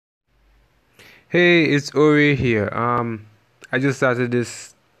Hey, it's Ori here. I just started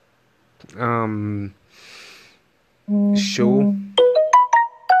this um show.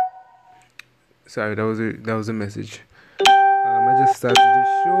 Sorry, that was a message. I just started this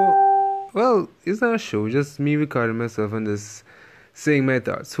show. Well, it's not a show, just me recording myself and just saying my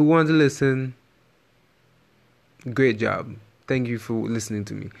thoughts. Who wants to listen? Great job. Thank you for listening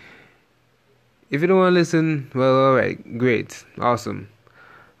to me. If you don't want to listen, well, alright, great, awesome.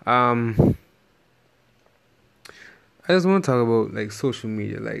 I just want to talk about like social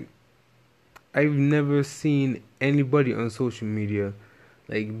media. Like, I've never seen anybody on social media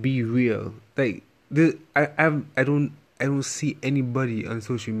like be real. Like I don't see anybody on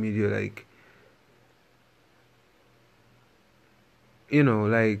social media like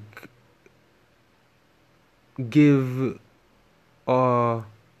like give or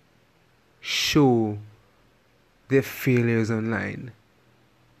show their failures online.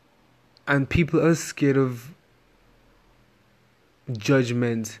 And people are scared of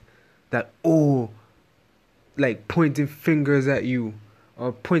judgment, that like pointing fingers at you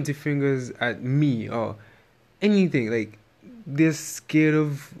or pointing fingers at me or anything. Like, they're scared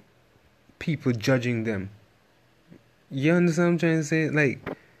of people judging them. You understand what I'm trying to say? Like,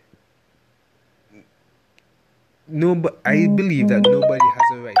 I believe that nobody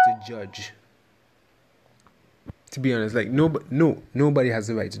has a right to judge. To be honest, like nobody has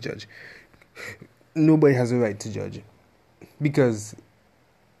a right to judge. Nobody has a right to judge, because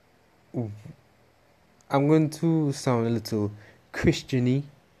I'm going to sound a little Christiany.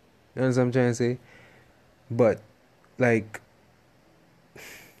 You understand what I'm trying to say? But like,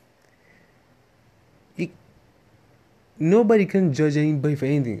 nobody can judge anybody for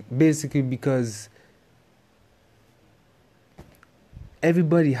anything, basically, because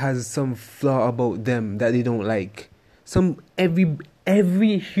everybody has some flaw about them that they don't like.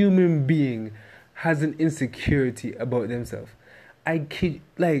 Every human being has an insecurity about themselves. I kid,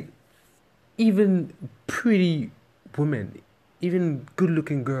 like, even pretty women, even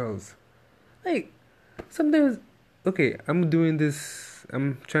good-looking girls. Like, sometimes, okay, I'm doing this.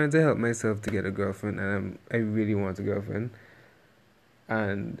 I'm trying to help myself to get a girlfriend, and I really want a girlfriend.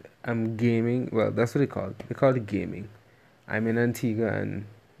 And I'm gaming. Well, that's what they call it. They call it gaming. I'm in Antigua and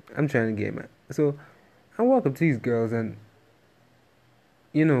I'm trying to game it. So I walk up to these girls and,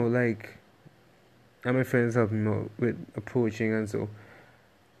 like, and my friends helping me out with approaching, and so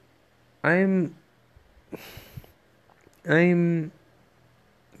I'm I'm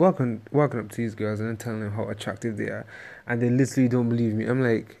walking up to these girls and I'm telling them how attractive they are, and they literally don't believe me. I'm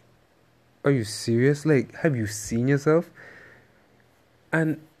like, are you serious? Like, have you seen yourself?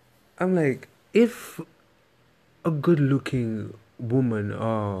 And I'm like, if a good looking woman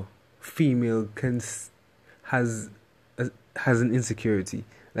or female has has an insecurity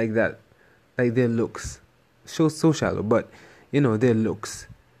like that, like their looks, shows so shallow, but their looks,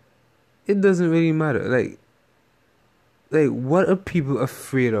 it doesn't really matter. Like, what are people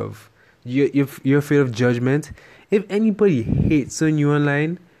afraid of? You're afraid of judgment. If anybody hates on you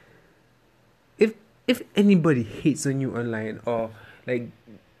online, if anybody hates on you online, or like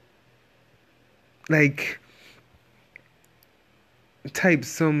type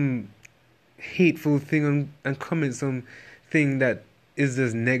some hateful thing on and comment some thing that is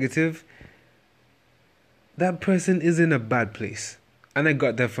just negative, that person is in a bad place. And I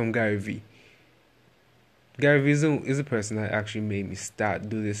got that from Gary Vee. Gary Vee is a person that actually made me start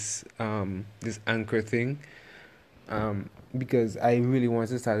do this this anchor thing, because I really wanted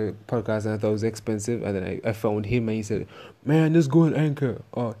to start a podcast and I thought it was expensive, and then I found him and he said, "Man, just go on Anchor."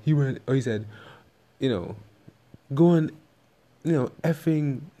 Or he said, "Go on,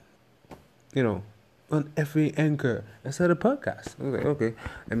 effing, on effing Anchor and start a podcast." I was like, okay,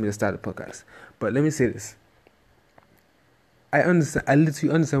 let me just start a podcast. But let me say this. I understand. I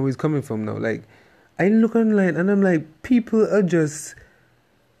literally understand where he's coming from now. Like, I look online and I'm like, people are just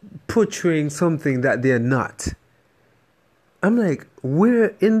portraying something that they're not. I'm like,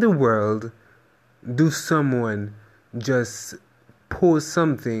 where in the world do someone just post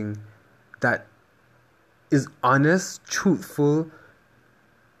something that is honest, truthful?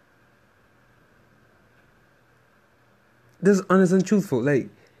 That's honest and truthful. Like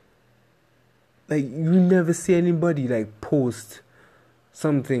you never see anybody like post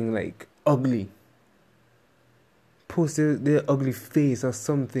something like ugly. Post their ugly face or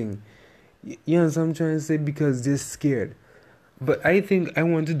something. You know what I'm trying to say? Because they're scared. But I think I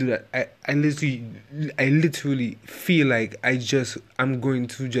want to do that. I literally feel like I'm going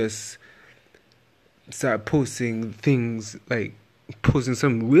to just start posting things, like posting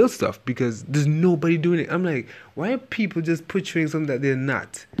some real stuff, because there's nobody doing it. I'm like, why are people just portraying something that they're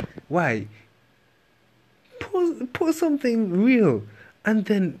not? Why? post something real, and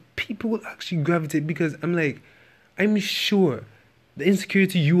then people will actually gravitate because I'm sure the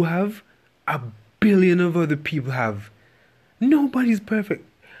insecurity you have, a billion of other people have. Nobody's perfect.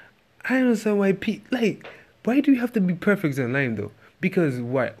 I don't understand why why do you have to be perfect online though? Because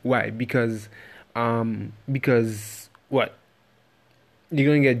why? Why? Because what? You're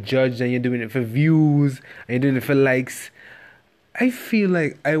gonna get judged and you're doing it for views and you're doing it for likes. I feel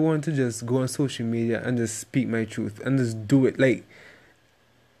like I want to just go on social media and just speak my truth and just do it. Like,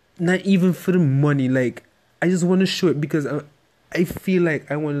 not even for the money. Like, I just want to show it because I feel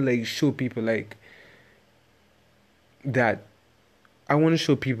like I want to like show people like that. I want to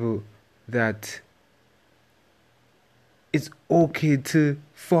show people that it's okay to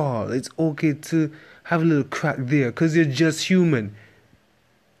fall. It's okay to have a little crack there because you're just human.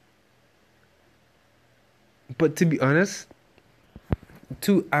 But to be honest,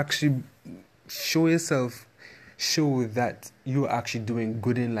 to actually show that you're actually doing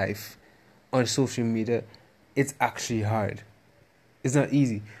good in life on social media, it's actually hard. It's not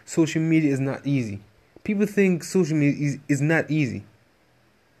easy. Social media is not easy. People think social media is not easy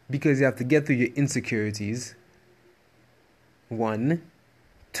because you have to get through your insecurities. 1,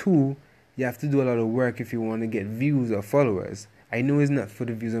 2, you have to do a lot of work if you want to get views or followers. I know it's not for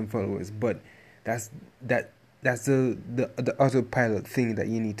the views and followers, but that's the autopilot thing that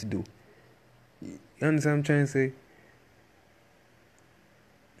you need to do. You understand what I'm trying to say?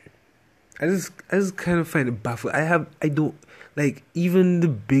 I just kind of find it baffling. I don't like even the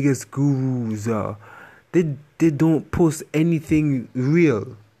biggest gurus they don't post anything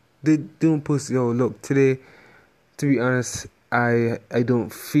real. They don't post, yo, look, today, to be honest, I don't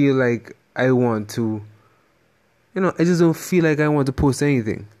feel like I want to, I just don't feel like I want to post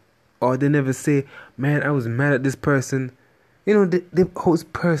anything. Or they never say, man, I was mad at this person. They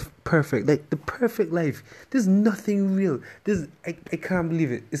post perfect, like the perfect life. There's nothing real. I can't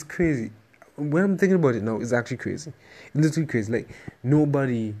believe it. It's crazy. When I'm thinking about it now, it's actually crazy. It's literally crazy. Like,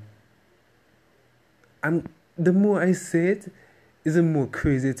 nobody... The more I say it, is the more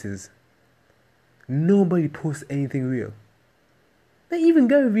crazy it is. Nobody posts anything real. Not even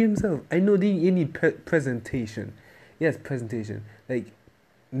Gary Vee himself. I know they need presentation. Yes, presentation. Like,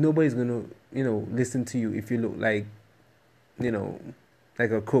 nobody's gonna, listen to you if you look like,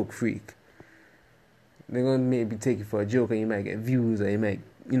 like a coke freak. They're gonna maybe take you for a joke and you might get views or you might,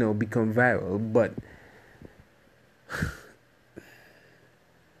 become viral, but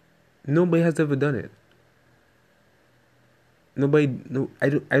nobody has ever done it. I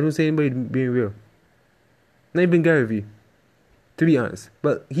don't see anybody being real. Not even Gary Vee, to be honest.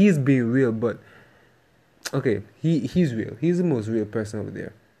 But he's being real, but okay, he's real. He's the most real person over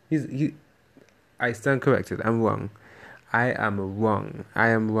there. I stand corrected. I'm wrong. I am wrong.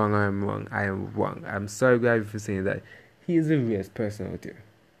 I'm sorry, Gary, for saying that. He is the realest person out there.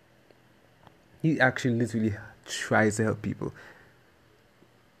 He actually literally tries to help people.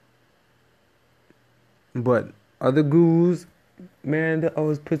 But other gurus, man, they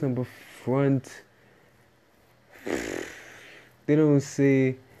always put them up front. They don't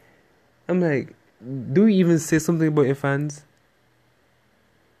say... I'm like, do you even say something about your fans?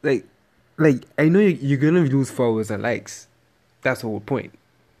 Like I know you're gonna lose followers and likes. That's the whole point.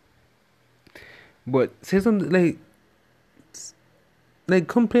 But say something like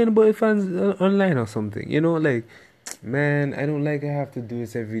complain about your fans online or something. Like, man, I don't like I have to do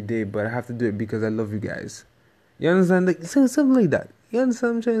this every day, but I have to do it because I love you guys. You understand? Like, say something like that. You understand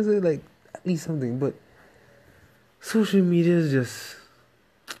what I'm trying to say? Like, at least something. But social media is just...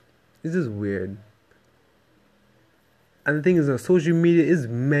 it's just weird. And the thing is that social media is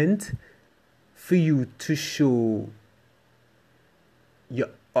meant for you to show your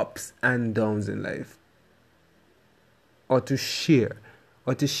ups and downs in life. Or to share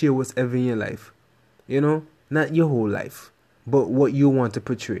what's ever in your life. Not your whole life, but what you want to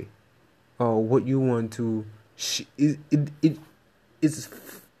portray. Or what you want to...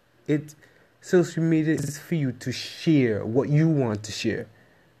 social media is for you to share what you want to share.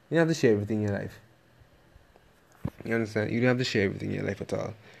 You don't have to share everything in your life. You understand? You don't have to share everything in your life at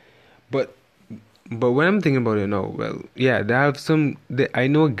all. But when I'm thinking about it now, well, yeah, I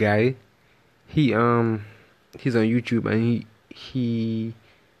know a guy. He's on YouTube and he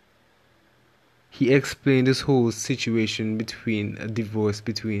explained this whole situation between a divorce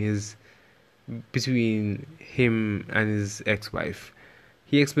between him and his ex-wife.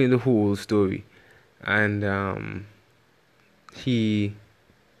 He explained the whole story, and he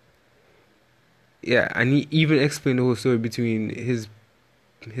even explained the whole story between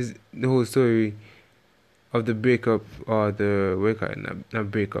the whole story of the breakup or the not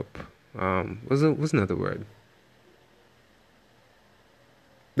breakup. What's another word?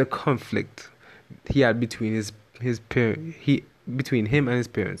 the conflict he had between his parent he between him and his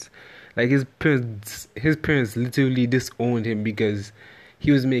parents. Like his parents literally disowned him because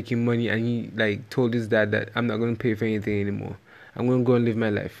he was making money, and he like told his dad that I'm not gonna pay for anything anymore. I'm gonna go and live my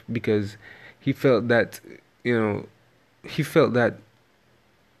life, because he felt that you know he felt that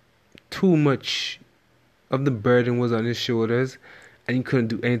too much of the burden was on his shoulders, and he couldn't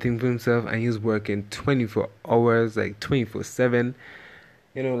do anything for himself, and he was working 24 hours, like 24/7,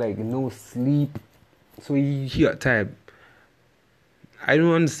 like no sleep. So he got tired. I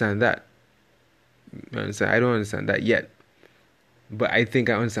don't understand that. You understand? I don't understand that yet, but I think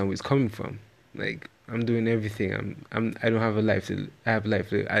I understand where it's coming from. Like, I'm doing everything. I don't have a life to. I have a life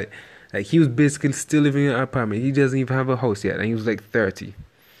to. Like, he was basically still living in an apartment. He doesn't even have a house yet, and he was like 30.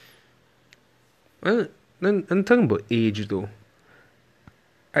 Well, then I'm talking about age though.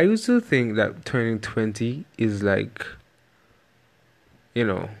 I used to think that turning 20 is like,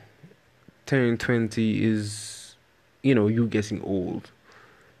 turning 20 is, you getting old.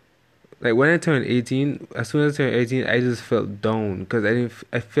 Like, when I turned 18, as soon as I turned 18, I just felt down, because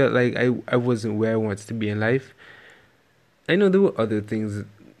I felt like I wasn't where I wanted to be in life. I know there were other things.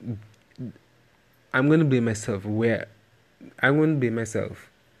 I'm going to blame myself I'm going to blame myself.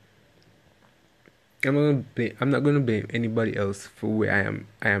 I'm not going to blame anybody else for where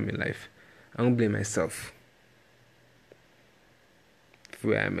I am in life. I'm going to blame myself for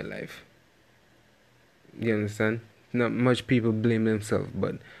where I am in life. You understand? Not much people blame themselves,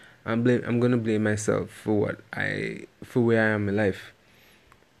 but I'm gonna blame myself for where I am in life.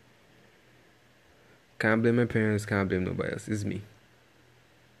 Can't blame my parents, can't blame nobody else. It's me.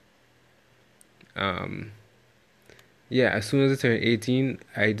 Yeah, as soon as I turned 18,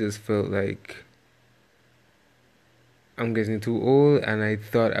 I just felt like I'm getting too old, and I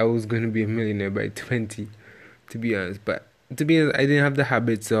thought I was gonna be a millionaire by 20, to be honest. But to be honest, I didn't have the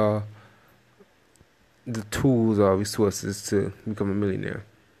habits or the tools or resources to become a millionaire.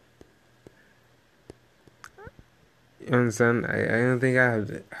 You understand? I don't think I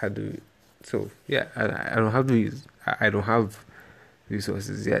had to. So yeah, I don't have I don't have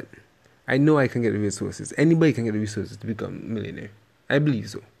resources yet. I know I can get the resources. Anybody can get the resources to become a millionaire. I believe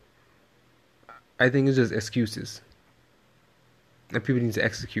so. I think it's just excuses that people need to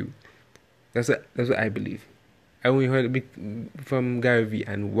execute. That's what I believe. I only heard it from Gary Vee,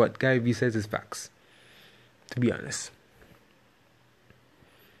 and what Gary Vee says is facts. To be honest.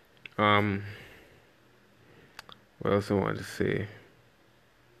 What else I wanted to say?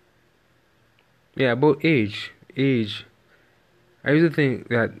 Yeah, about age. Age. I used to think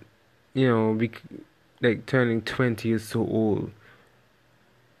that, like turning 20 is so old.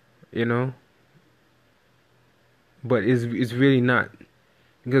 But it's really not.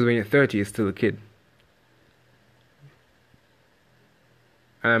 Because when you're 30, you're still a kid.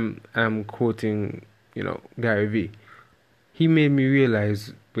 I'm quoting, Gary Vee. He made me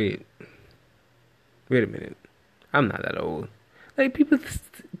realize, wait a minute. I'm not that old. Like, people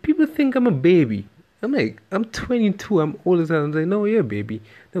think I'm a baby. I'm like, I'm 22. I'm old as hell. I'm like, no, you're a baby.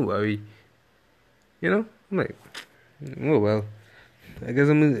 Don't worry. I'm like, oh well. I guess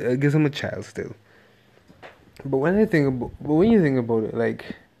I'm a child still. But when you think about it,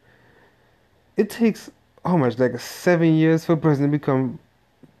 like, it takes how much? Like 7 years for a person to become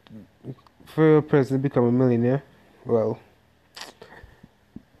a millionaire. Well,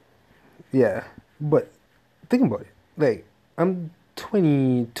 yeah. But think about it. Like, I'm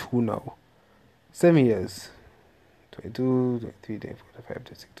 22 now. 7 years. 22, 23, 24, 25,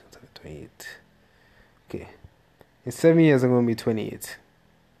 26, 27, 28. Okay. In 7 years, I'm going to be 28.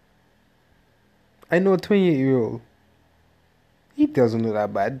 I know a 28-year-old. He doesn't know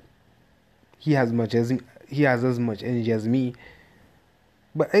that bad. He has as much energy as me.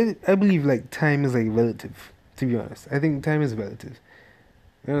 But I believe, like, time is, like, relative, to be honest. I think time is relative.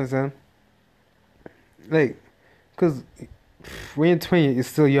 You understand? Like, because when you're 20, you're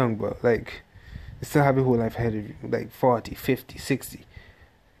still young, but, like, you still have your whole life ahead of you. Like, 40, 50, 60.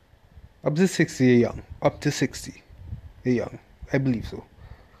 Up to 60, you're young. Up to 60, you're young. I believe so.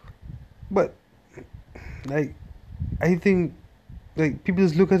 But, like, I think, like, people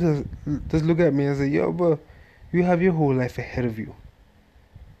just look at me and say, yo, bro, you have your whole life ahead of you.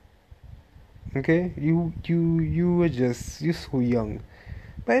 Okay? You're so young.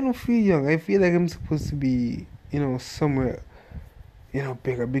 But I don't feel young. I feel like I'm supposed to be, somewhere,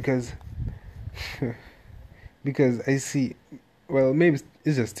 bigger, because I see, well, maybe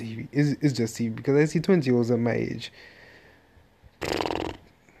it's just TV. It's just TV, because I see 20-year-olds at my age.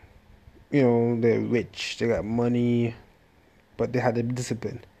 They're rich, they got money, but they had the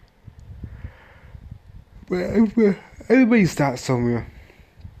discipline. But everybody starts somewhere.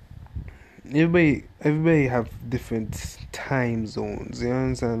 everybody have different time zones. You know what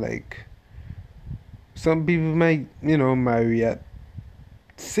I'm saying? Like some people might, marry at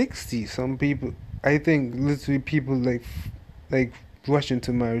 60. Some people, I think, literally people like rush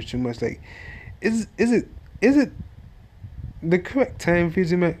into marriage too much. Like, is it the correct time for you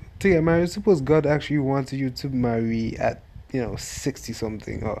to get married? Suppose God actually wanted you to marry at 60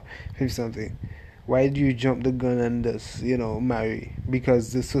 something or 50 something. Why do you jump the gun and just marry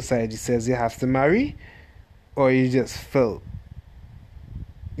because the society says you have to marry, or you felt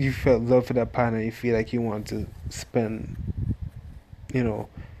love for that partner? You feel like you want to spend you know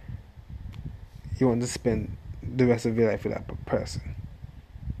you want to spend the rest of your life with that person.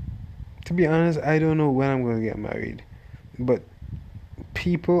 To be honest, I don't know when I'm going to get married, but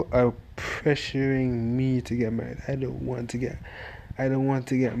people are pressuring me to get married. I don't want to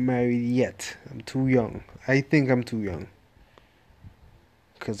get married yet. I'm too young. I think I'm too young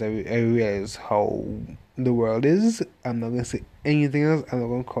because I realize how the world is. I'm not gonna say anything else. I'm not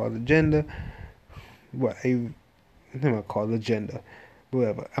gonna call the gender, but I'm not call the gender,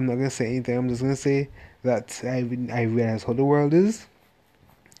 whatever. I'm not gonna say anything. I'm just gonna say that I realize how the world is,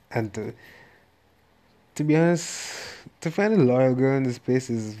 and to be honest, to find a loyal girl in this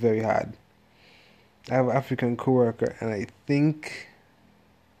place is very hard. I have an African coworker, and I think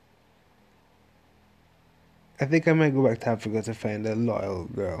I might go back to Africa to find a loyal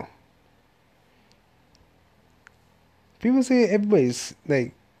girl. People say everybody's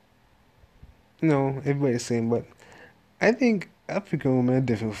like, everybody's saying, but I think African women are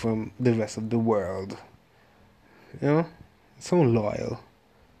different from the rest of the world. You know, so loyal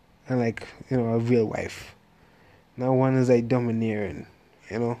and like a real wife. Now one is like domineering,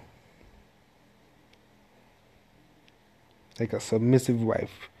 like a submissive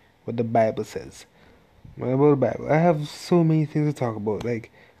wife. What the Bible says. What about the Bible? I have so many things to talk about. Like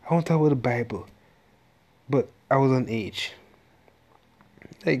I want to talk about the Bible, but I was on age.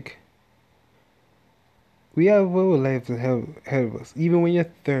 Like we have our life ahead of us. Even when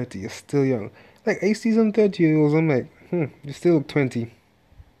you're 30, you're still young. Like I see some 30-year-olds, I'm like, you still look 20.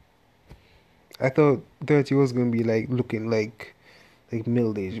 I thought 30 was gonna be like looking like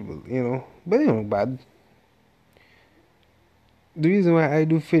middle age, but bad. The reason why I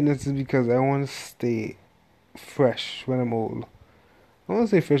do fitness is because I want to stay fresh when I'm old. I want to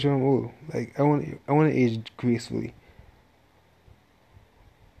stay fresh when I'm old. Like I want to age gracefully.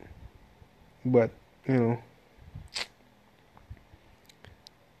 But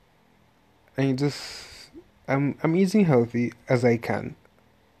I just I'm eating healthy as I can.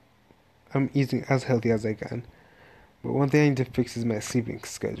 I'm eating as healthy as I can. But one thing I need to fix is my sleeping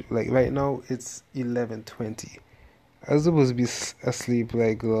schedule. Like right now it's 11:20. I was supposed to be asleep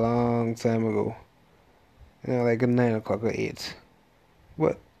like a long time ago. Like at 9 o'clock or 8.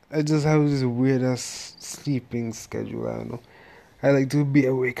 But I just have this weird ass sleeping schedule. I don't know. I like to be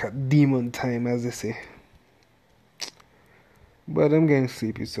awake at demon time, as they say. But I'm getting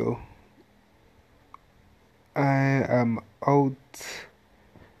sleepy, so I am out.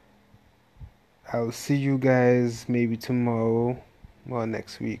 I'll see you guys maybe tomorrow or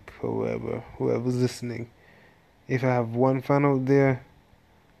next week or whoever's listening. If I have one fan out there,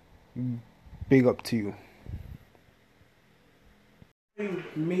 big up to you.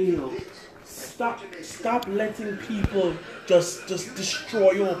 Male, stop letting people just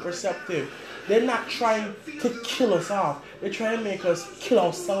destroy your perceptive. They're not trying to kill us off. They're trying to make us kill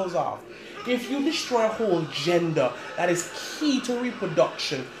ourselves off. If you destroy a whole gender that is key to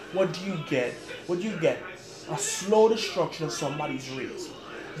reproduction, what do you get? A slow destruction of somebody's race.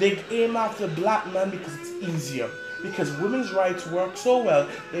 They aim after the black man because it's easier. Because women's rights work so well,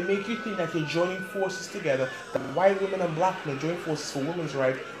 they make you think that you're joining forces together, that white women and black men join forces for women's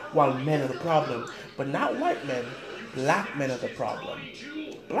rights while men are the problem. But not white men, black men are the problem.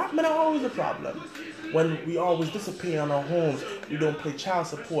 Black men are always the problem. When we always dissipate on our homes, we don't pay child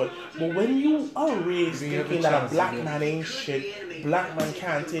support. But when you are raised thinking that a black man ain't shit, black man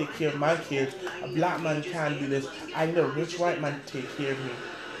can't take care of my kids, a black man can't do this, I need a rich white man to take care of me.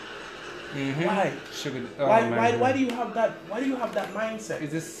 Mm-hmm. Why? Why do you have that? Why do you have that mindset?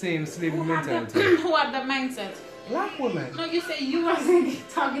 It's the same slavery mentality. Who have that mindset? Black women. No, you say you wasn't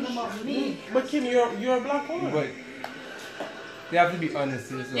talking about me. But Kim, you're a black woman. But they have to be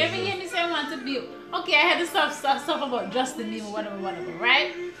honest. You ever hear me say I want to be? Okay, I had to stuff about Justin Bieber, whatever,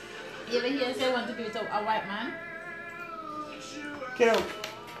 right? You ever hear me say I want to be with a white man? Kim,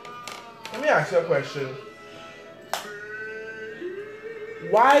 let me ask you a question.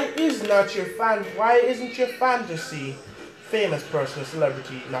 Why isn't your fantasy famous person,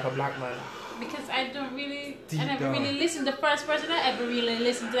 celebrity, not a black man? because I never down. really listened. The first person I ever really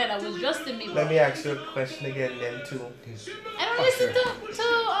listened to that was Justin Bieber. Let me ask you a question again then too. I don't listen to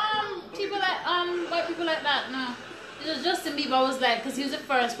people like white people like that. No, it was Justin Bieber. I was like, because he was the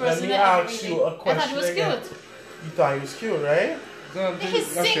first person. Let me that ever ask really, you a I thought question he was again. cute. You thought he was cute, right? He's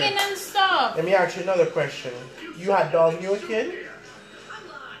singing and stuff. Let me ask you another question. You had dolls when you were a kid?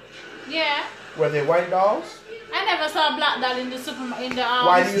 Yeah. Were they white dolls? I never saw a black doll in the supermarket.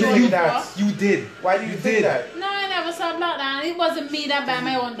 Why do you store think that? before. You did. Why do you think that? No, I never saw a black doll. It wasn't me that buy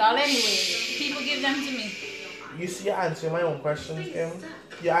my own doll anyway. People give them to me. You see, you're answering my own questions, Kim.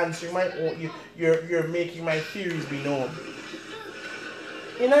 You're answering my own. You're making my theories be known.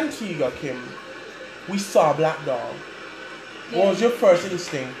 In Antigua, Kim, we saw a black doll. What was your first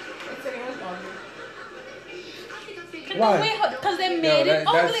instinct? Why? Because they made it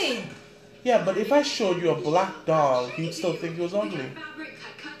ugly. Yeah, but if I showed you a black doll, you'd still think it was ugly.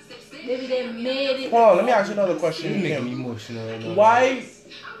 Maybe they made it. Hold on, let me ask you another question, You're making me Kim. emotional right now. Why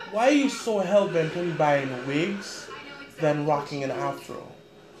are you so hell-bent on buying wigs than rocking an afro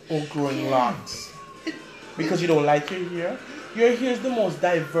or growing locks? Because you don't like your hair? Your hair is the most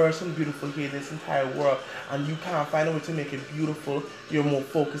diverse and beautiful hair in this entire world, and you can't find a way to make it beautiful. You're more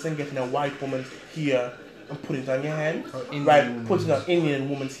focused on getting a white woman's hair and put it on your head, right? Put it on Indian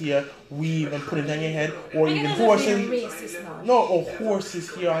woman's hair, weave and put it on your head, or even horses. No, or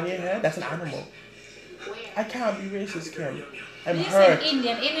horses hair on your head. That's an animal. I can't be racist, Kim. I'm You hurt. said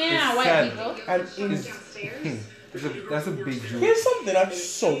Indian are white sad. people. I'm in. That's a big joke. Here's something that's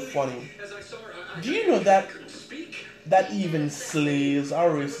so funny. Do you know that even slaves are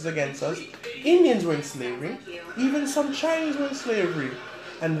racist against us? Indians were in slavery. Even some Chinese were in slavery.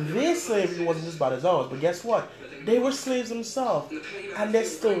 And their slavery wasn't as bad as ours. But guess what? They were slaves themselves. And they're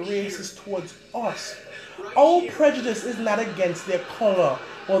still racist towards us. Our prejudice is not against their color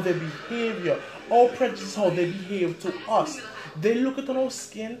or their behavior. Our prejudice is how they behave to us. They look at our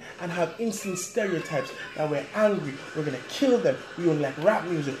skin and have instant stereotypes that we're angry, we're gonna kill them, we don't like rap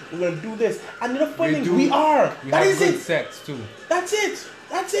music, we're gonna do this. And the funny thing, we are. That is it. Sex too. That's it.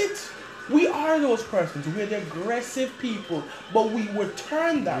 That's it. We are those persons. We're the aggressive people, but we were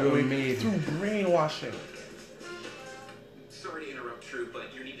turned that way through brainwashing. Sorry to interrupt, True, but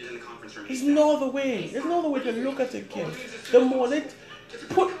you're needed in the conference room. There's no other way. There's no other way to look at it, Kim. The more they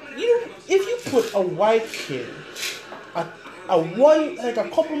put, if you put a white kid, like a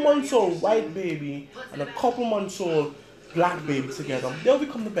couple months old white baby and a couple months old black baby together, they'll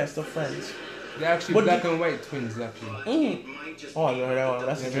become the best of friends. They're actually black and white twins, actually. Oh, no,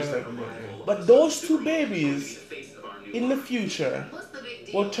 that's interesting. But those two babies in the future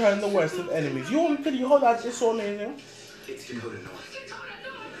will turn the worst of enemies. You want me to tell you how that is so amazing?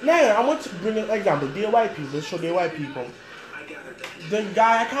 Now, I want to bring an example. They're white people. Let's show they're white people. The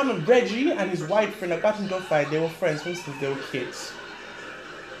guy, I can't remember, Reggie and his white friend, I got into a fight. They were friends since they were kids.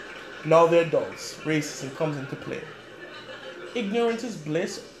 Now they're adults. Racism comes into play. Ignorance is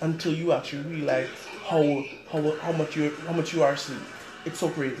bliss until you actually realize how much you are asleep. It's so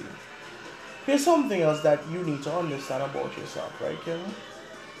crazy. Here's something else that you need to understand about yourself, right, Kim?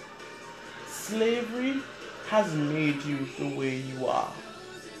 Slavery has made you the way you are.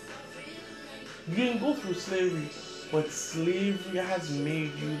 You didn't go through slavery, but slavery has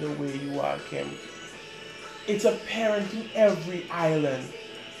made you the way you are, Kim. It's apparent in every island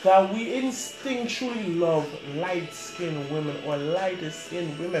that we instinctually love light-skinned women or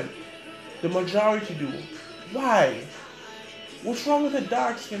lighter-skinned women. The majority do. Why? What's wrong with a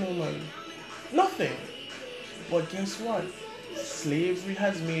dark-skinned woman? Nothing. But guess what? Slavery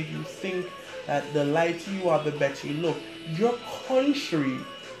has made you think that the lighter you are, the better you look. Your country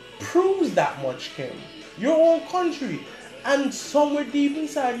proves that much, Kim. Your own country. And somewhere deep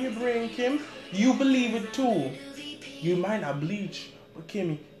inside your brain, Kim, you believe it too. You might not bleach, but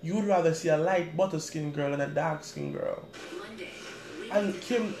Kim, you'd rather see a light butter-skinned girl than a dark-skinned girl. And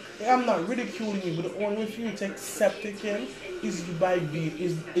Kim, I'm not ridiculing you, but the only way for you to accept it, Kim, is by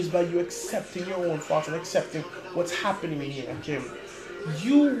you accepting your own thoughts and accepting what's happening here, Kim.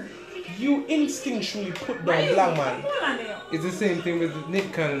 You instinctually put down black man. It's the same thing with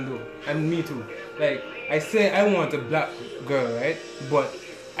Nick Cannon though, and me too. Like, I say I want a black girl, right? But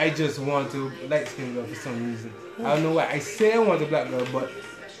I just want a light skinned girl for some reason. I don't know why. I say I want a black girl, but,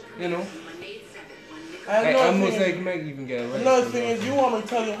 you know. I almost like might even get it right. Another thing is, you want me to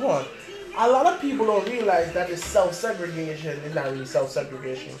tell you what? A lot of people don't realize that it's self-segregation. It's not really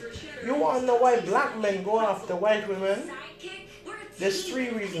self-segregation. You want to know why black men go after white women? There's three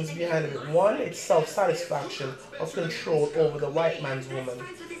reasons behind it. One, it's self-satisfaction of control over the white man's woman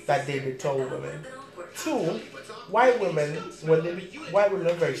that they did to women. Two, white women, white women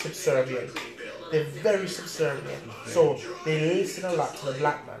are very subservient. They're very subservient. So they listen a lot to the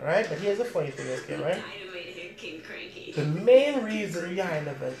black man, right? But here's the funny thing, okay, right? The main reason behind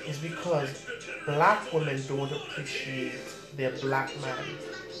of it is because black women don't appreciate their black man.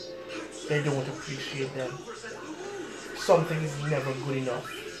 They don't appreciate them. Something is never good enough.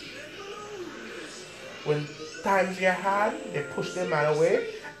 When times get hard, they push their man away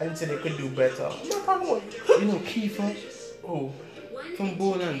until they could do better. I'm not talking about you. You know Kiefer? Oh. From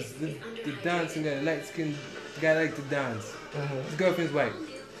Bolan's, the dancing guy, light skinned guy like to dance. His girlfriend's white.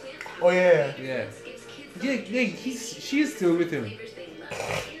 Oh yeah. Yeah. Yeah, she's still with him.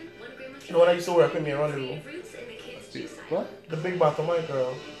 The one I used to work with me around the room. What? The big bottom white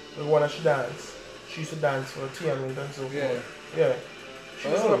girl. The one that she danced. She used to dance for TM and so forth. Yeah. Yeah. She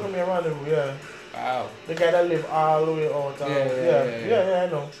used to work with me around the room, yeah. Wow. The guy that live all the way out. Yeah, I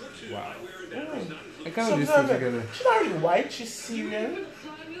know. Wow. Mm. I can't be still together. She's not really white, she's Syrian,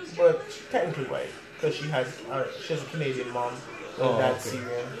 but she's technically white because she has a Canadian mom and dad's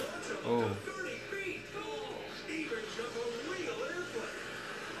Syrian. Oh.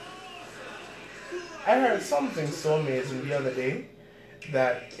 I heard something so amazing the other day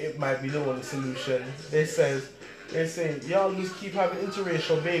that it might be the only solution. They say y'all just keep having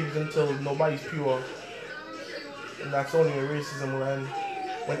interracial babies until nobody's pure, and that's only when racism will end.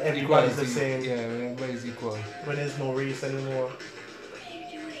 When everybody's the same. Yeah, when everybody's equal. When there's no race anymore.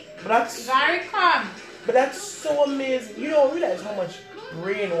 But that's so amazing. You don't realize how much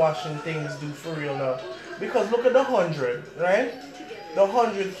brainwashing things do for real now. Because look at the 100, right? The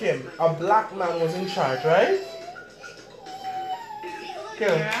 100 came. A black man was in charge, right?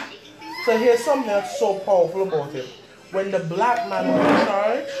 Okay. Yeah. So here's something that's so powerful about it. When the black man was in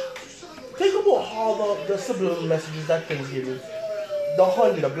charge, think about all the subliminal messages that things give you. The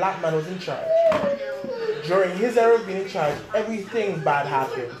 100, a black man was in charge. During his era of being in charge, everything bad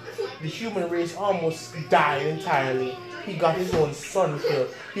happened. The human race almost died entirely. He got his own son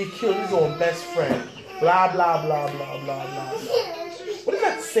killed. He killed his own best friend. Blah, blah, blah, blah, blah, blah. What does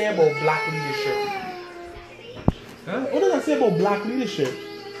that say about black leadership? Huh? What does that say about black leadership?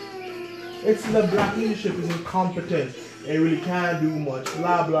 It's the black leadership is incompetent. It really can't do much.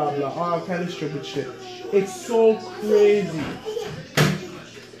 Blah, blah, blah. All kind of stupid shit. It's so crazy.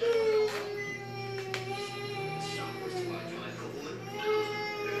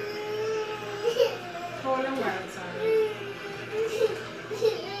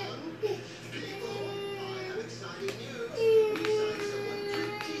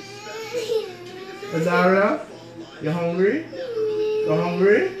 Azara, you hungry? You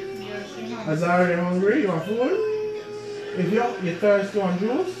hungry? Azara, you hungry? You want food? If you're thirsty, you want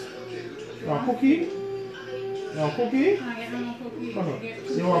juice? You want cookie? You want cookie? You want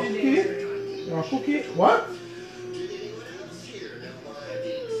cookie? You want cookie? What?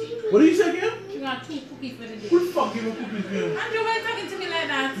 What did you say again? You got 2 cookies for the day. Who the fuck gave me cookies for you? Andrew, why you talking to me like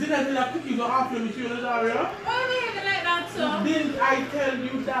that? Did I tell you cookies were off limits to you, Azaria? Oh, they hit me like that, so. Didn't I tell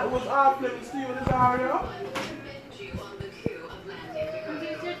you that was off limits to you, Azaria?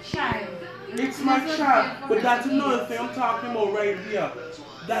 It's your child. It's my child, but that's another thing I'm talking about right here.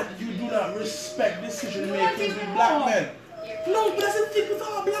 That you do not respect decision making with black men. No, but that's the thing with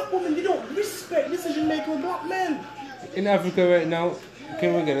all black women. They don't respect decision making with black men. In Africa right now,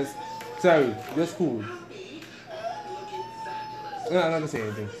 can we get us? Sorry, just cool. No, I'm not gonna say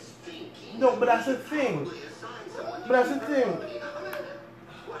anything. No, but that's the thing.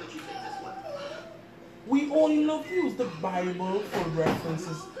 We only love to use the Bible for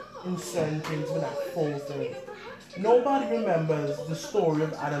references in certain things, but not full things. Nobody remembers the story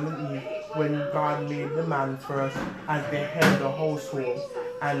of Adam and Eve when God made the man first as the head of the household,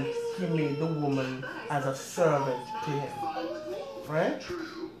 and he made the woman as a servant to him. Right?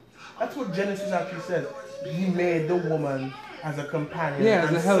 That's what Genesis actually says. He made the woman as a companion. Yeah,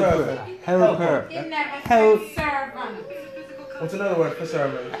 and as a helper. Helper. It never Help. said servant. What's another word for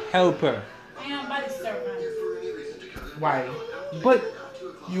servant? Helper. I am body servant. Why? But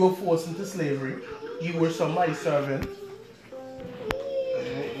You were forced into slavery. You were somebody's servant.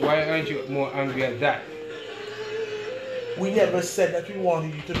 why aren't you more angry at that? We never said that we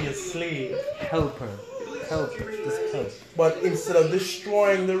wanted you to be a slave. Helper. Help. Just help. But instead of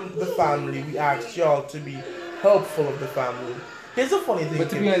destroying the family, we asked y'all to be helpful of the family. Here's a funny thing. But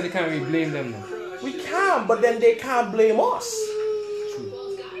to be honest, you can't really blame them now. We can, but then they can't blame us.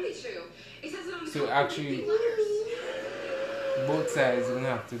 So actually, both sides are gonna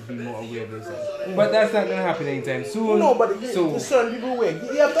have to be more aware of themselves. But that's not gonna happen anytime soon. No, but so certain people wait.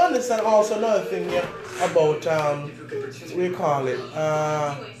 You have to understand also another thing here about what do you call it?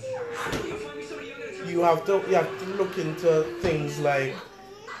 you have to look into things like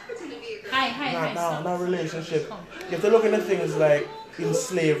not relationship. You have to look into things like in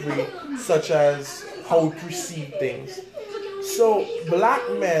slavery, such as how we perceive things. So black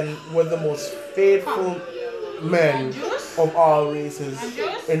men were the most faithful men of all races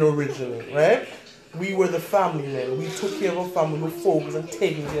in originally, right? We were the family men. We took care of our family. We focused on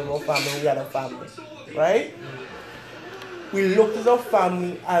taking care of our family. We had a family, right? We looked at our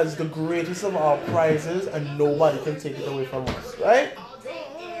family as the greatest of our prizes, and nobody can take it away from us, right?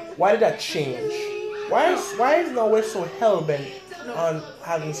 Why did that change? Why is now we're so hell-bent on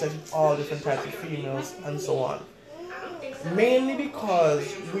having sex with all different types of females and so on? Mainly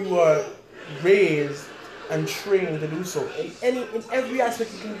because we were raised and trained to do so in every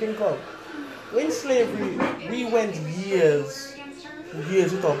aspect you can think of. In slavery, we went years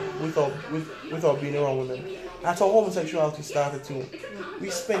without being around women. That's how homosexuality started too.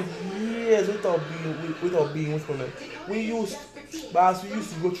 We spent years without being with women. We used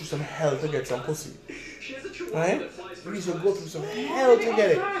to go through some hell to get some pussy. Right? We used to go through some hell to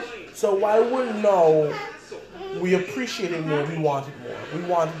get it. So why wouldn't now we appreciate it more, we want it more. We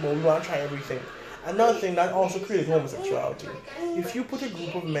want to try everything. Another thing that also created homosexuality. If you put a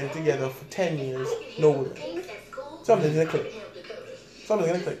group of men together for 10 years, no women. Something's gonna click.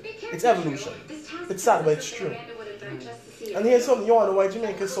 It's evolution. It's sad, but it's true. And here's something, you want to know why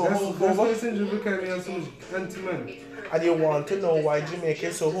Jamaica is so homophobic? And you want to know why Jamaica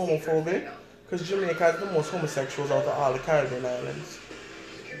is so homophobic? Because Jamaica has the most homosexuals out of all the Caribbean islands.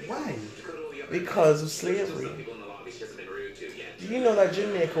 Why? Because of slavery. Do you know that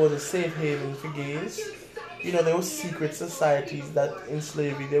Jamaica was a safe haven for gays? You know, there were secret societies that in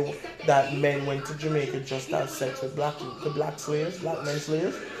slavery that men went to Jamaica just to have sex with black men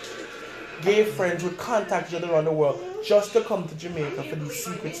slaves. Gay friends would contact each other around the world just to come to Jamaica for these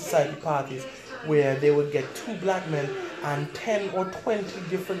secret society parties where they would get 2 black men and 10 or 20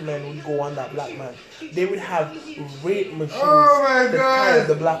 different men would go on that black man. They would have rape machines that carried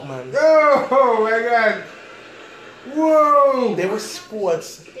the black man. Oh my God! Whoa! There were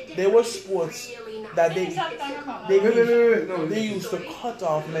sports that they used to cut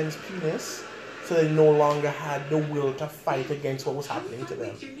off men's penis so they no longer had the will to fight against what was happening to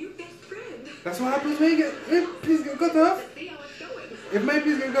them. That's what happens when you get penis get cut off. If my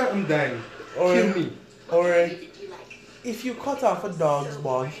penis get cut off, I'm dying. Kill me. Or if you cut off a dog's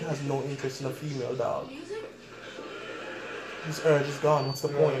ball, he has no interest in a female dog. His urge is gone. What's the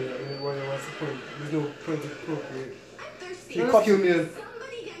point? What's the point? There's no point to procreate. You cut, kill me. I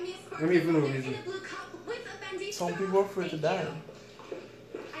mean, for no reason. Some people are afraid to die.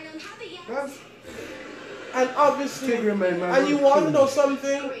 That's And obviously, and you want to know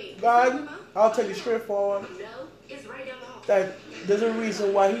something, God? I'll tell you straightforward. That there's a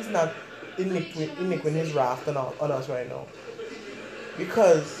reason why he's not iniquing his wrath on us right now.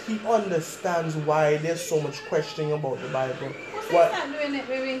 Because he understands why there's so much questioning about the Bible. Why? He's not doing it,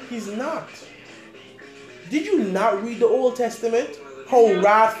 baby. He's not. Did you not read the Old Testament? How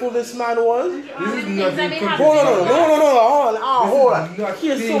wrathful this man was? This is nothing. Hold on.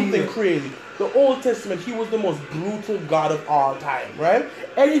 Here's something crazy. The Old Testament, he was the most brutal God of all time, right?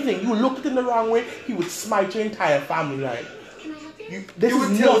 Anything, you looked at him the wrong way, he would smite your entire family, right? This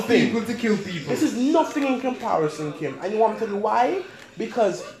is nothing. People to kill people. This is nothing in comparison, Kim. And you want me to tell you why?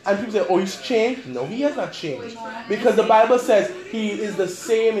 Because, and people say, oh, he's changed. No, he has not changed. Because the Bible says he is the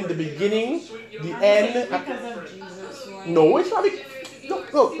same in the beginning, the end. Because of Jesus. No, it's not.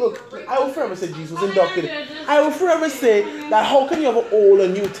 Look. I will forever say Jesus was inducted. I will forever say that how can you have an Old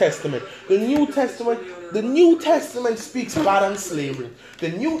and New Testament? The New Testament speaks bad on slavery.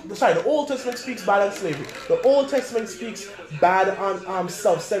 The Old Testament speaks bad on slavery. The Old Testament speaks bad on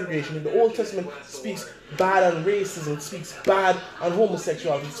self-segregation. The Old Testament speaks bad on racism. It speaks bad on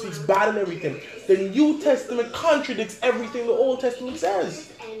homosexuality. It speaks bad on everything. The New Testament contradicts everything the Old Testament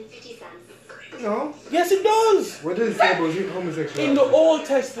says. No. Yes, it does. What does it say about homosexuality? In the Old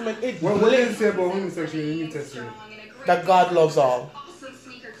Testament, what does it say about homosexuality in the New Testament? That God loves all.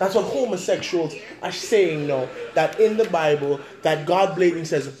 That's what homosexuals are saying now. That in the Bible, that God blatantly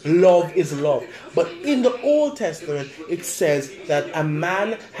says love is love. But in the Old Testament, it says that a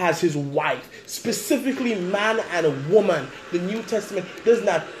man has his wife. Specifically, man and a woman. The New Testament does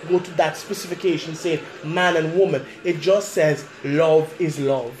not go to that specification saying man and woman. It just says love is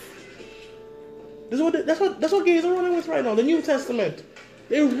love. That's what gays are running with right now. The New Testament.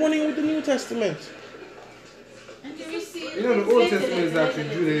 They're running with the New Testament. And you see, the Old Testament is actually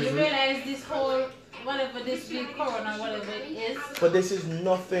Judaism. You realize this whole, whatever this big corona, whatever it is. But this is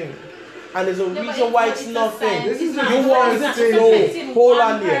nothing. And there's a Yeah, but reason why it's a nothing. science. This is It's not- you it's want not- to it's say- affecting Hold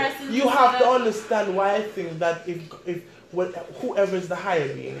one on there. person You to have to the- understand why I think that if whoever is the higher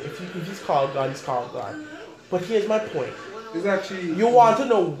being, if he's called God, he's called God. But here's my point. It's actually You want to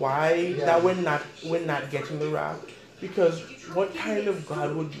know why that we're not getting the wrath? Because what kind of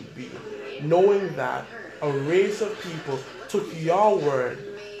God would you be, knowing that a race of people took your word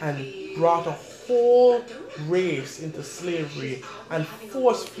and brought a whole race into slavery and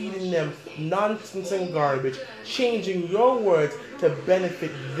force feeding them nonsense and garbage, changing your words to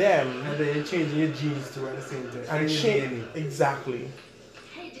benefit them and then you're changing your genes to at the same time. and Changing change DNA. exactly.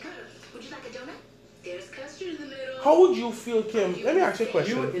 Hey, Dakota, would you like a donut? There's custard in the middle. How would you feel, Kim? Let me ask you a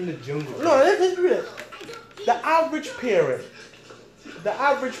question. You in the jungle. No, let's read it. The average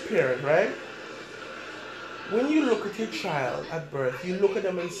parent, right? When you look at your child at birth, you look at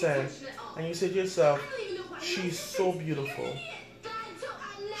them and say to yourself, she's so beautiful.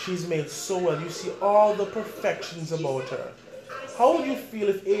 She's made so well. You see all the perfections about her. How would you feel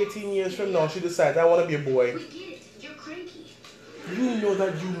if 18 years from now she decides, I want to be a boy? We get it. You're cranky. You know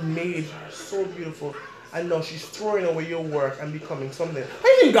that you made her so beautiful, and now she's throwing away your work and becoming something. How do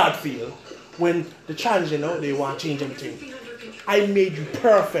you think God feel when the child, they want to change everything? I made you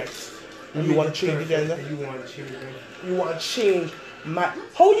perfect. And you want to change the gender? You want to change it. You want to change my...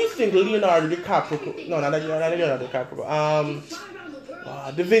 How do you think Leonardo DiCaprio... No, not Leonardo DiCaprio.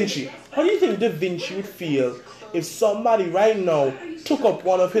 Da Vinci. How do you think Da Vinci would feel if somebody right now took up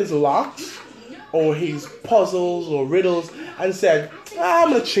one of his locks or his puzzles or riddles and said,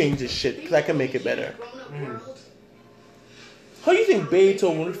 I'm going to change this shit because I can make it better? How do you think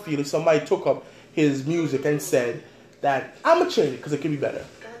Beethoven would feel if somebody took up his music and said that I'm going to change it because it can be better?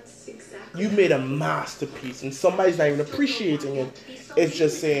 That's exactly. You made a masterpiece and somebody's not even appreciating it. It's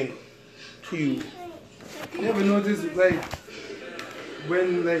just saying to you. You ever notice, like,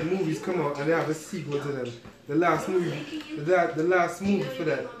 when like movies come out and they have a sequel to them, the last movie for that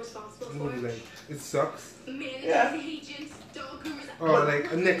movie, like, it sucks. Yeah. Or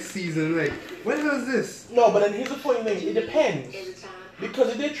like a next season, like, when was this? No, but then here's the funny thing. It depends. Because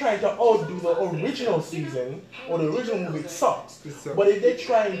if they're trying to outdo the original season or the original movie, it sucks. It sucks. But if they're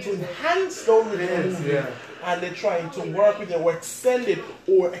trying to enhance the original Enhance, movie yeah. and they're trying to work with it or extend it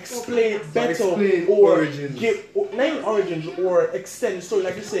or explain it better explain or origins. give name origins or extend the story,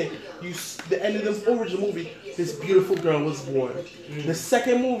 like you say, the end of the original movie, this beautiful girl was born. The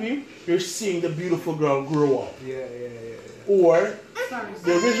second movie, you're seeing the beautiful girl grow up. Yeah. Or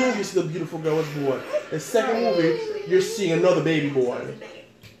the original movie, you see the beautiful girl was born. The second movie, you're seeing another baby born.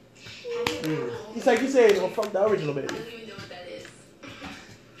 It's like you say, from the original baby. I don't even know what that is.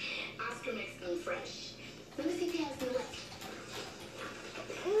 Oscar makes them fresh. Let me see if he has any left.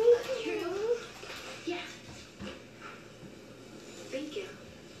 Here you go. Yeah. Thank you.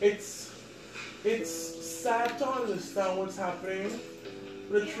 It's sad to understand what's happening.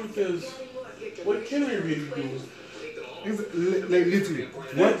 But the truth is, what can we really do? It's like literally,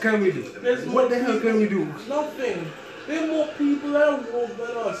 what can we do? What the hell can we do? Nothing. There are more people that woke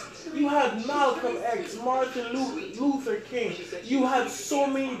than us. You had Malcolm X, Martin Luther King. You had so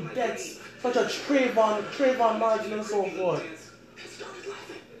many deaths, such as Trayvon Martin and so forth.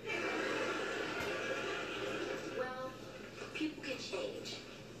 Well, people can change.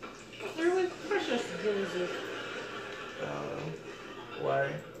 There was Precious Joseph.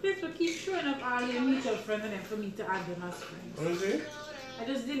 Why? This will keep showing up all your mutual friends and then for me to add them as friends. Let me see. I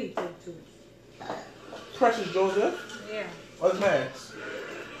just deleted two. Precious Joseph. Yeah. What's my ex?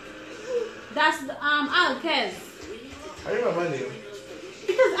 That's the Alquez. I remember my name.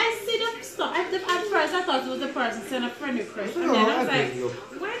 Because I see the stuff. At first I thought it was the person sent a friend request. And No, then I was I like, didn't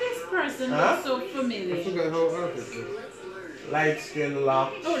look. why this person Huh? looks so I familiar? forgot how art is. Light skin,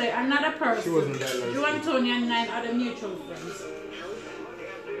 lock. Oh, there, another person. She wasn't that light. You and Tony and 9 other mutual friends.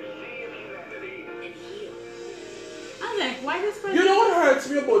 I was like, why this person? You know what hurts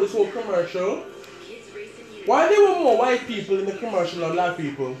me about this whole commercial? Why there were more white people in the commercial than black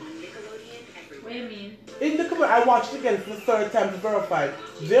people? What do you mean? In the commercial, I watched it again for the third time to verify.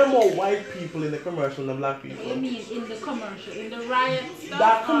 There are more white people in the commercial than black What do you people. mean in the commercial? In the riot stuff?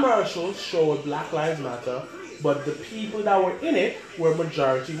 That commercial showed Black Lives Matter, but the people that were in it were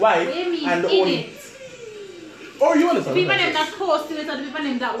majority white. What do you mean and the in only. it? Oh, you understand? People named that posted it or the people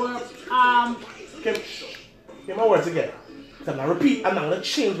named that were Get my words again. I'm not repeat. I'm not gonna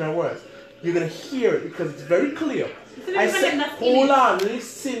change my words. You're gonna hear it because it's very clear. So I the people said, named that's in hold it. on,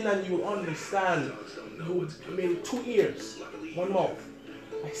 listen, and you understand. You made 2 ears, 1 mouth.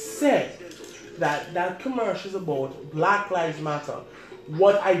 I said that commercial is about Black Lives Matter.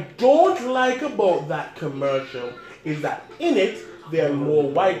 What I don't like about that commercial is that in it there are more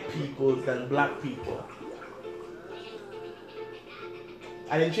white people than black people.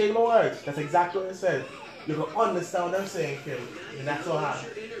 I didn't change my words. That's exactly what I said. You can understand what I'm saying, Kim. And that's all I have.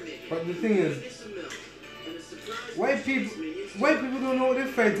 But the thing is, white people don't know what they're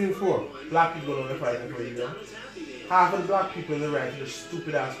fighting for. Black people don't know they're fighting for you, though. Half of the black people in the right, the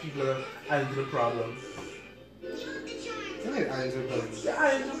stupid ass people that are adding to the problem. They're adding to the problem. They're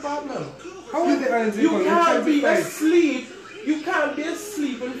adding to the problem. How is they adding to the You problem? can't be asleep. You can't be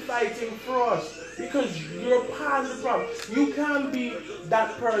asleep and fighting for us because you're part of the problem. You can't be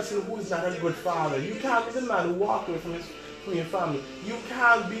that person who is not a good father. You can't be the man who walked away from your family. You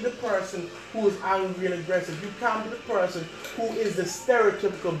can't be the person who is angry and aggressive. You can't be the person who is the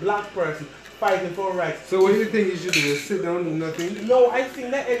stereotypical black person fighting for rights. So what do you think you should do? Just sit down and do nothing? No, I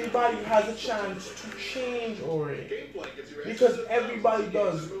think that everybody has a chance to change already. Because everybody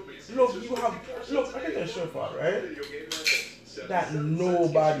does. Look, I can tell you so far, right? That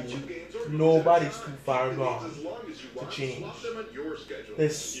nobody's too far gone to change.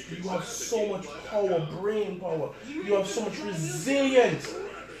 You have so much power, brain power. You have so much resilience.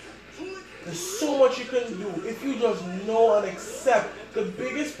 There's so much you can do if you just know and accept. The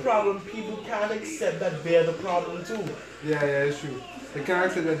biggest problem, people can't accept that they're the problem too. Yeah, it's true. They can't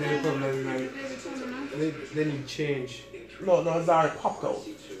accept that they're the problem, like, they need change. No, it's already popped out.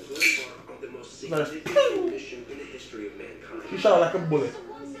 No, he shot out like a bullet.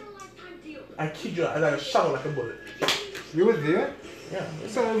 I kid you, I shot out like a bullet. You were there? Yeah. You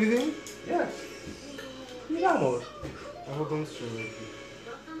saw everything? Yes. You download. I hope I'm strong.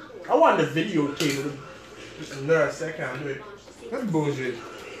 I want the videotape of the nurse. I can't do it. That's bullshit.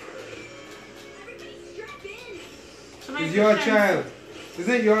 Somebody It's your put child. Is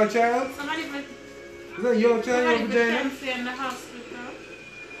it your child? Somebody put Is that your child, your vagina? Shancy in the hospital.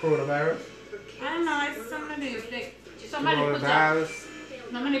 Coronavirus. I don't know. It's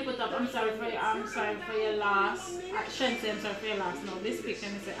somebody put up. I'm sorry for your loss. At Shense, I'm sorry for your loss. No, this picture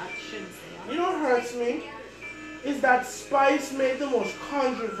is at Shense. You know what hurts me? Is that Spice made the most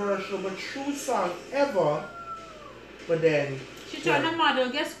controversial but true song ever. But then She turned a model.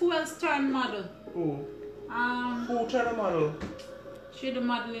 Guess who else turned model? who? Who turned a model? She the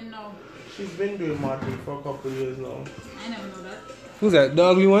modeling now. She's been doing modeling for a couple of years now. I never know that. Who's that? The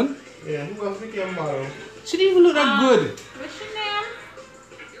ugly one? Yeah, who else became a model? She didn't even look that good. What's your name?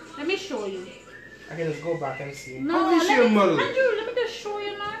 Let me show you. I can just go back and see. No, How is she a model? Andrew, let me just show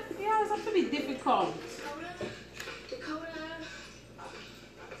you now. Yeah, it's have to be difficult. Dakota.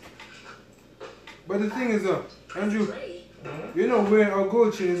 But the thing is, Andrew, you know where our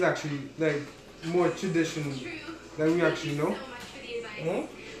gold chain is actually like more traditional than we actually know. Hmm?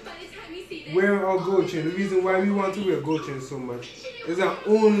 Wearing our gold chain, the reason why we want to wear gold chain so much is not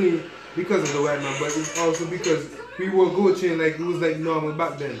only because of the white man, but it's also because we wore gold chain like it was like normal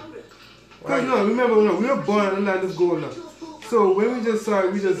back then. Because no, remember, we were born in the land of gold now. So when we just saw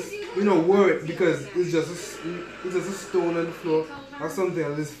it, we just wore it because it's just a stone on the floor or something.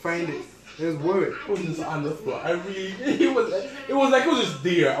 I just find it and just wear it. It was just on the floor. It was like it was just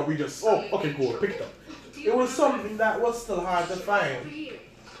there and we just, okay, cool, pick it up. It was something that was still hard to find.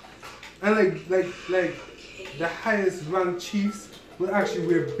 And like the highest ranked chiefs would actually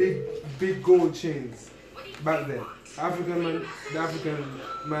wear big gold chains back then. The African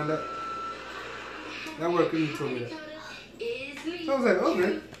man that worked in told me that. So I was like,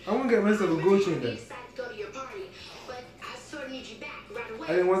 okay, I want to get myself a gold chain then. I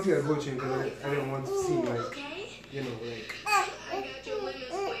didn't want to get a gold chain because I didn't want to seem like,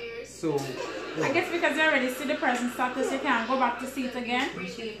 so. I guess because you already see the person status, you can't go back to see it again.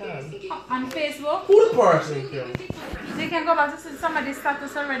 On Facebook. Who the person, Kim? They can go back to see somebody's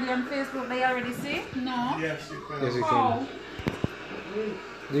status already on Facebook. They already see? No. Yes, you can. Yes, you Oh.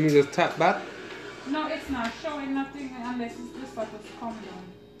 can. You can just tap back. No, it's not showing nothing unless it's the status come down.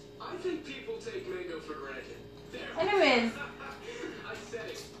 I think people take mango for granted. There. Anyways, I said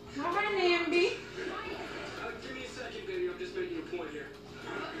it. what her name be? Give me a second, baby. I'm just making a point here.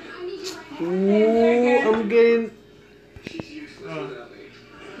 Ooh, I'm getting. She's useless without me.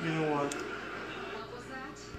 You know what?